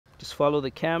Just follow the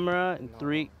camera in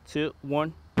 3, 2,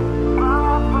 1. All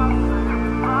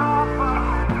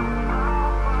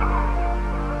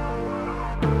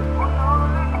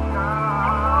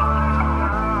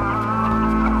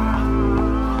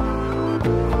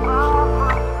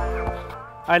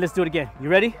right, let's do it again. You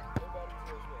ready?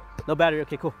 No battery.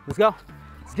 Okay, cool. Let's go.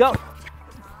 Let's go.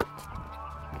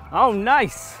 Oh,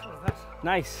 nice.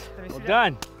 Nice. Well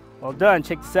done. Well done.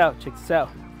 Check this out. Check this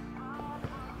out.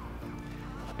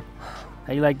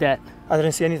 How you like that? I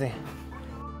didn't see anything.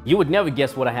 You would never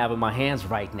guess what I have in my hands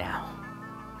right now.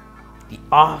 The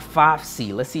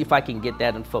R5c. Let's see if I can get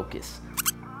that in focus.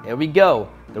 There we go.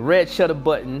 The red shutter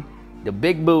button, the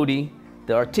big booty,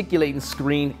 the articulating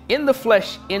screen in the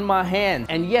flesh in my hand.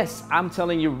 And yes, I'm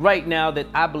telling you right now that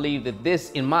I believe that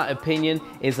this, in my opinion,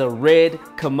 is a red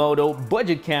Komodo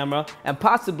budget camera and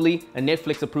possibly a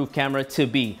Netflix approved camera to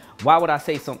be. Why would I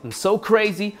say something so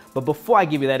crazy? But before I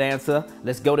give you that answer,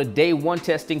 let's go to day 1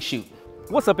 testing shoot.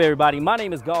 What's up, everybody? My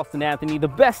name is Galston Anthony, the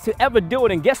best to ever do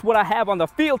it. And guess what I have on the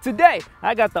field today?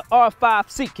 I got the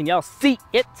R5c. Can y'all see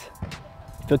it?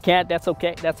 If you can't, that's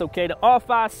okay. That's okay. The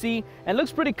R5c, and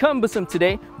looks pretty cumbersome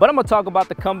today, but I'm gonna talk about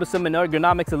the cumbersome and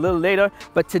ergonomics a little later.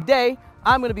 But today,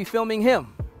 I'm gonna be filming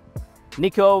him.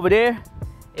 Nico over there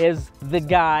is the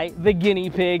guy, the guinea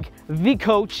pig, the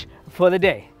coach for the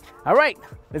day. All right,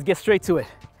 let's get straight to it.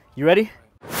 You ready?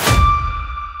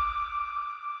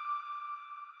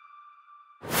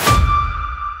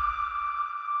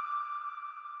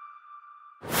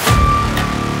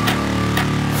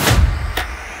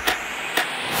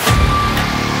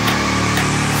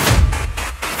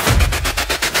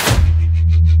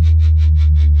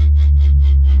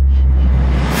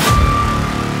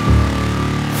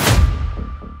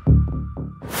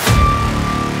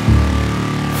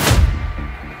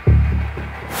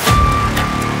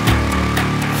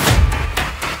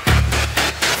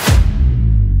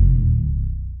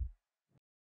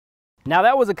 Now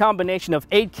that was a combination of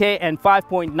 8K and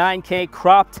 5.9K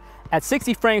cropped at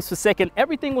 60 frames per second.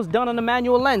 Everything was done on a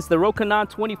manual lens, the Canon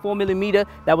 24mm.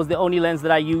 That was the only lens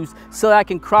that I used, so that I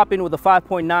can crop in with a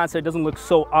 5.9 so it doesn't look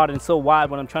so odd and so wide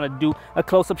when I'm trying to do a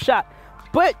close-up shot.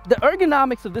 But the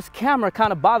ergonomics of this camera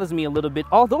kind of bothers me a little bit.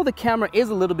 Although the camera is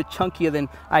a little bit chunkier than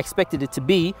I expected it to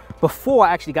be before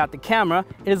I actually got the camera,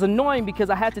 it is annoying because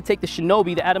I had to take the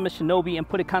Shinobi, the Adamas Shinobi, and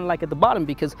put it kind of like at the bottom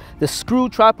because the screw,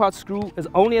 tripod screw, is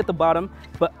only at the bottom,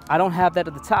 but I don't have that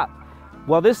at the top.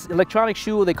 Well, this electronic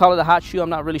shoe, they call it a hot shoe, I'm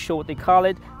not really sure what they call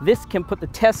it. This can put the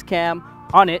test cam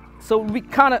on it, so it would be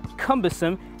kind of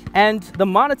cumbersome. And the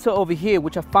monitor over here,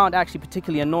 which I found actually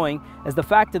particularly annoying, is the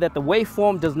fact that the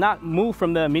waveform does not move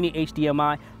from the mini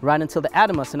HDMI right until the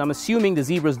Adamas, and I'm assuming the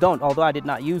Zebras don't, although I did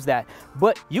not use that.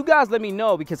 But you guys let me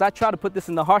know, because I try to put this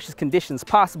in the harshest conditions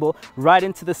possible, right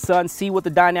into the sun, see what the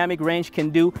dynamic range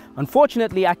can do.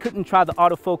 Unfortunately, I couldn't try the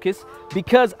autofocus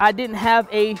because I didn't have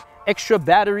a extra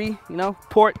battery, you know,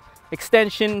 port,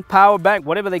 extension, power bank,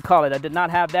 whatever they call it. I did not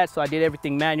have that, so I did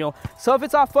everything manual. So if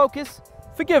it's off focus,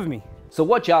 forgive me. So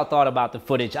what y'all thought about the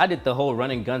footage? I did the whole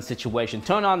run and gun situation.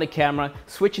 Turn on the camera,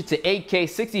 switch it to 8K,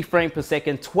 60 frames per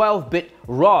second, 12-bit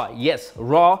RAW. Yes,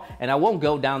 RAW. And I won't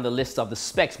go down the list of the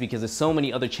specs because there's so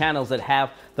many other channels that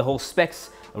have the whole specs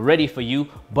ready for you.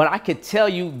 But I could tell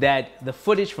you that the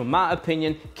footage, from my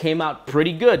opinion, came out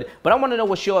pretty good. But I want to know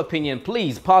what's your opinion.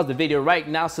 Please pause the video right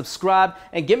now, subscribe,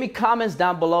 and give me comments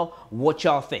down below what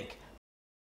y'all think.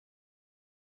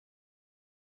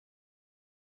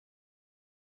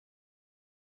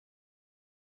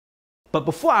 But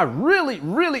before I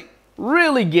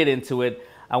really get into it,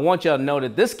 I want y'all to know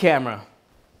that this camera,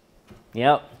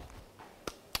 yep,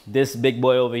 this big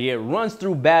boy over here, runs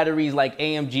through batteries like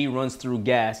AMG runs through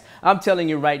gas. I'm telling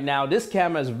you right now, this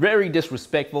camera is very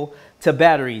disrespectful to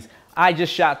batteries. I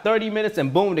just shot 30 minutes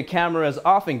and boom, the camera is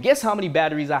off. And guess how many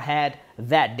batteries I had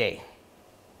that day?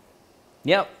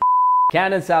 Yep.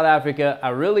 Canon South Africa, I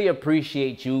really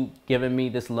appreciate you giving me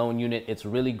this loan unit. It's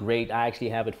really great. I actually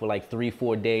have it for like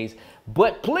 3-4 days.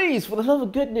 But please, for the love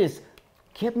of goodness,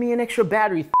 get me an extra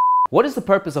battery. What is the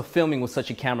purpose of filming with such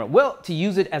a camera? Well, to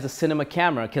use it as a cinema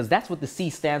camera, because that's what the C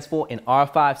stands for in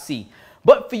R5c.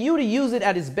 But for you to use it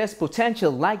at its best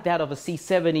potential, like that of a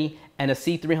C70 and a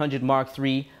C300 Mark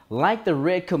III, like the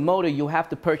red Komodo, you'll have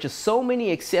to purchase so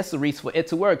many accessories for it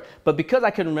to work. But because I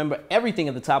couldn't remember everything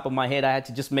at the top of my head, I had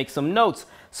to just make some notes.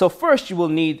 So first you will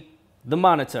need the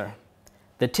monitor,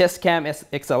 the Testcam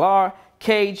XLR,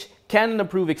 cage, Canon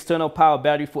approved external power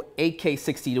battery for 8K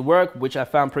 60 to work, which I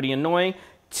found pretty annoying,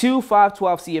 2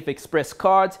 512CF Express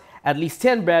cards, at least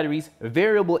 10 batteries,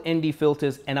 variable ND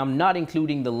filters, and I'm not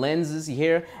including the lenses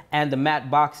here and the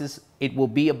matte boxes. It will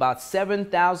be about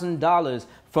 $7,000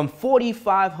 from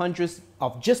 4,500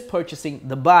 of just purchasing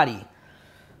the body.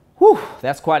 Whew,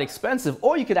 that's quite expensive.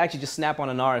 Or you could actually just snap on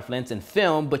an RF lens and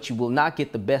film, but you will not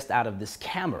get the best out of this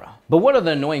camera. But what are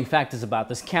the annoying factors about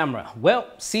this camera? Well,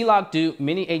 C-Lock do,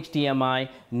 mini HDMI,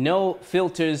 no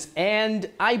filters, and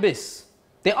IBIS.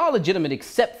 They're all legitimate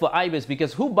except for IBIS,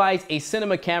 because who buys a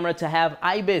cinema camera to have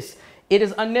IBIS? It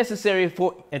is unnecessary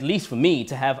for, at least for me,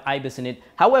 to have IBIS in it.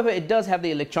 However, it does have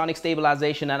the electronic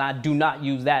stabilization, and I do not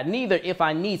use that. Neither, if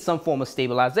I need some form of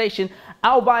stabilization,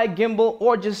 I'll buy a gimbal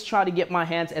or just try to get my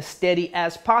hands as steady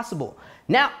as possible.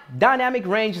 Now, dynamic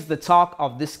range is the talk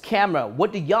of this camera.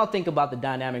 What do y'all think about the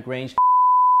dynamic range?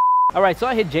 All right, so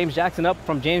I hit James Jackson up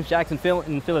from James Jackson Film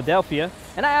in Philadelphia,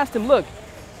 and I asked him, look,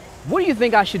 what do you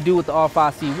think I should do with the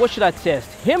R5c? What should I test?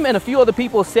 Him and a few other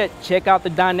people said, check out the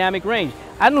dynamic range.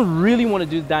 I don't really want to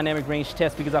do the dynamic range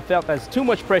test because I felt there's too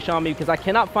much pressure on me, because I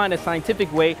cannot find a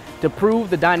scientific way to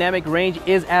prove the dynamic range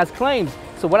is as claimed.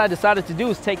 So what I decided to do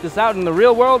is take this out in the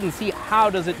real world and see how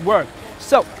does it work.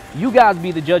 So you guys be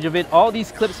the judge of it. All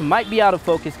these clips might be out of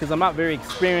focus because I'm not very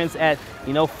experienced at,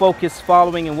 focus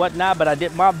following and whatnot, but I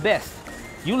did my best.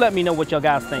 You let me know what y'all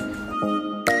guys think.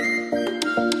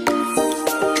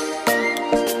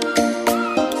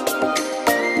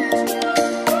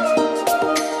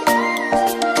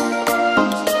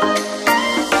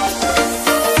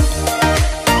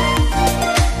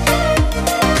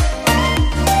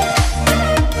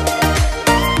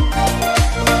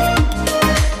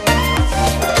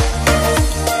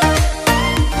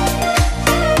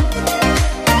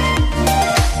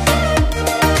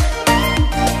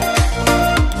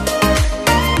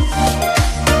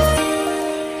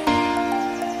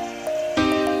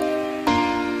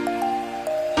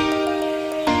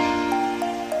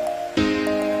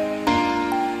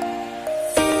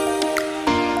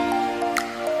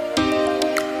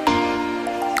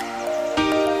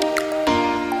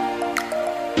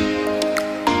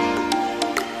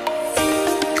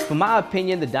 In my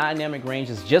opinion, the dynamic range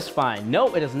is just fine.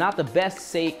 No, it is not the best,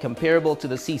 say, comparable to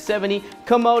the C70,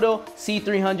 Komodo,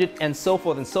 C300, and so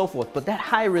forth, but that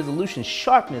high resolution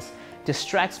sharpness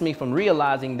distracts me from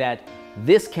realizing that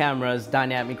this camera's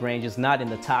dynamic range is not in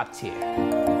the top tier.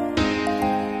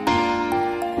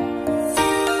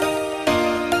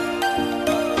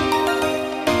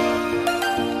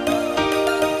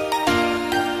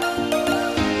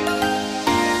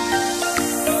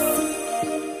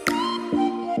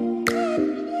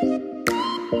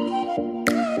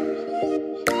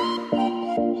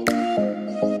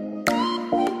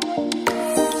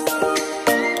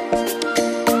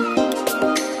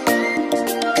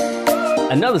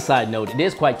 Another side note, it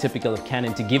is quite typical of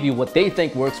Canon to give you what they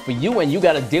think works for you, and you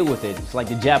gotta deal with it. It's like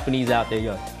the Japanese out there,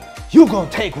 yo. You gonna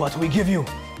take what we give you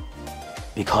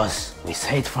because we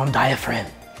say it from diaphragm.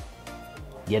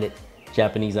 Get it?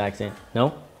 Japanese accent?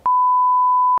 No?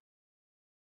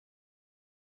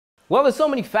 Well, there's so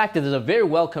many factors that are very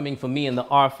welcoming for me in the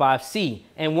R5c,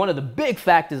 and one of the big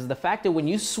factors is the fact that when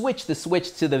you switch the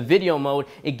switch to the video mode,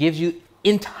 it gives you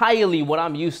entirely what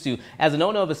I'm used to. As an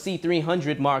owner of a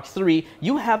C300 Mark III,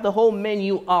 you have the whole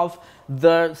menu of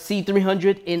the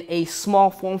C300 in a small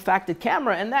form factor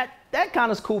camera, and that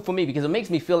kind of is cool for me because it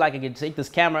makes me feel like I can take this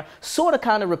camera, sort of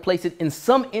kind of replace it in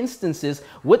some instances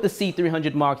with the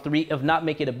C300 Mark III, if not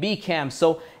make it a B cam.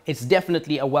 So it's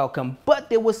definitely a welcome. But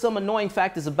there was some annoying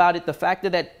factors about it. The fact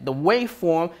that the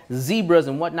waveform, zebras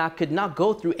and whatnot could not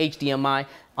go through HDMI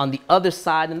on the other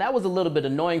side, and that was a little bit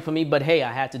annoying for me, but hey,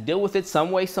 I had to deal with it some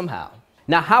way, somehow.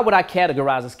 Now, how would I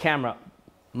categorize this camera?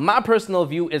 My personal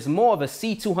view is more of a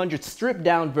C200 stripped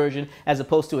down version as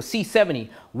opposed to a C70.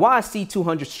 Why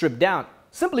C200 stripped down?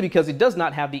 Simply because it does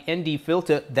not have the ND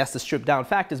filter, that's the stripped down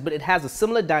factors, but it has a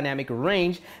similar dynamic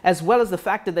range, as well as the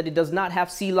factor that it does not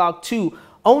have C-Log 2,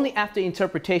 only after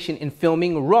interpretation in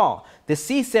filming RAW. The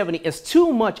C70 is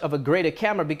too much of a greater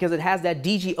camera because it has that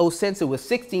DGO sensor with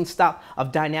 16 stop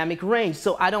of dynamic range,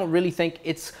 so I don't really think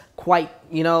it's quite,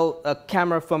 a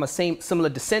camera from a similar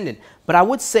descendant. But I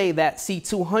would say that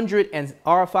C200 and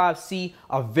R5c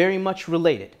are very much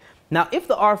related. Now, if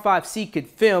the R5c could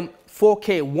film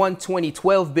 4K 120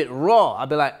 12-bit RAW, I'd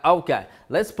be like, okay,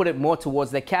 let's put it more towards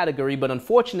that category, but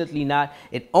unfortunately not.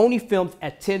 It only films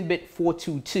at 10-bit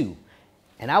 422,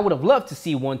 and I would have loved to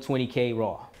see 120K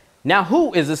RAW. Now,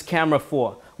 who is this camera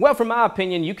for? Well, from my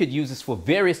opinion, you could use this for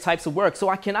various types of work, so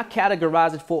I cannot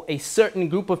categorize it for a certain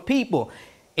group of people.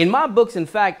 In my books, in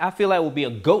fact, I feel like it will be a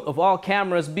GOAT of all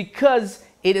cameras because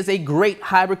it is a great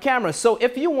hybrid camera. So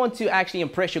if you want to actually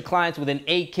impress your clients with an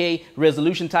 8K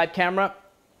resolution type camera,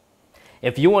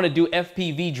 if you want to do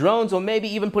FPV drones, or maybe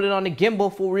even put it on a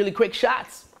gimbal for really quick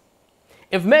shots,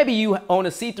 If maybe you own a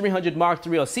C300 Mark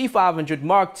III or C500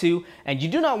 Mark II and you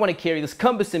do not want to carry this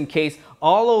cumbersome case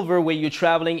all over where you're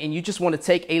traveling and you just want to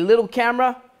take a little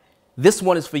camera, this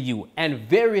one is for you, and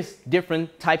various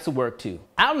different types of work too.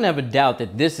 I'll never doubt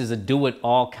that this is a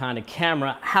do-it-all kind of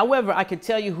camera. However, I can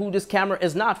tell you who this camera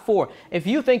is not for. If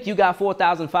you think you got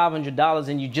 $4,500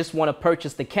 and you just want to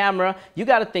purchase the camera, you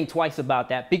got to think twice about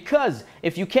that, because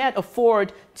if you can't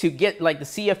afford to get like the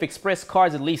CF Express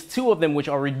cards, at least 2 of them, which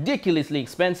are ridiculously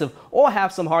expensive, or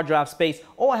have some hard drive space,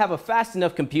 or have a fast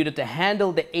enough computer to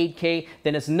handle the 8K,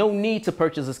 then there's no need to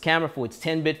purchase this camera for its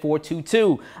 10-bit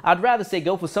 422. I'd rather say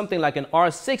go for something like an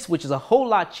R6, which is a whole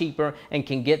lot cheaper and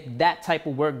can get that type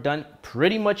of work done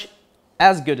pretty much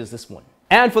as good as this one.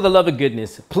 And for the love of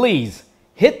goodness, please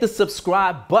hit the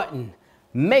subscribe button,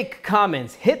 make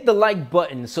comments, hit the like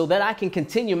button so that I can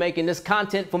continue making this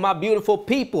content for my beautiful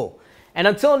people. And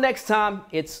until next time,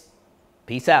 it's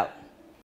peace out.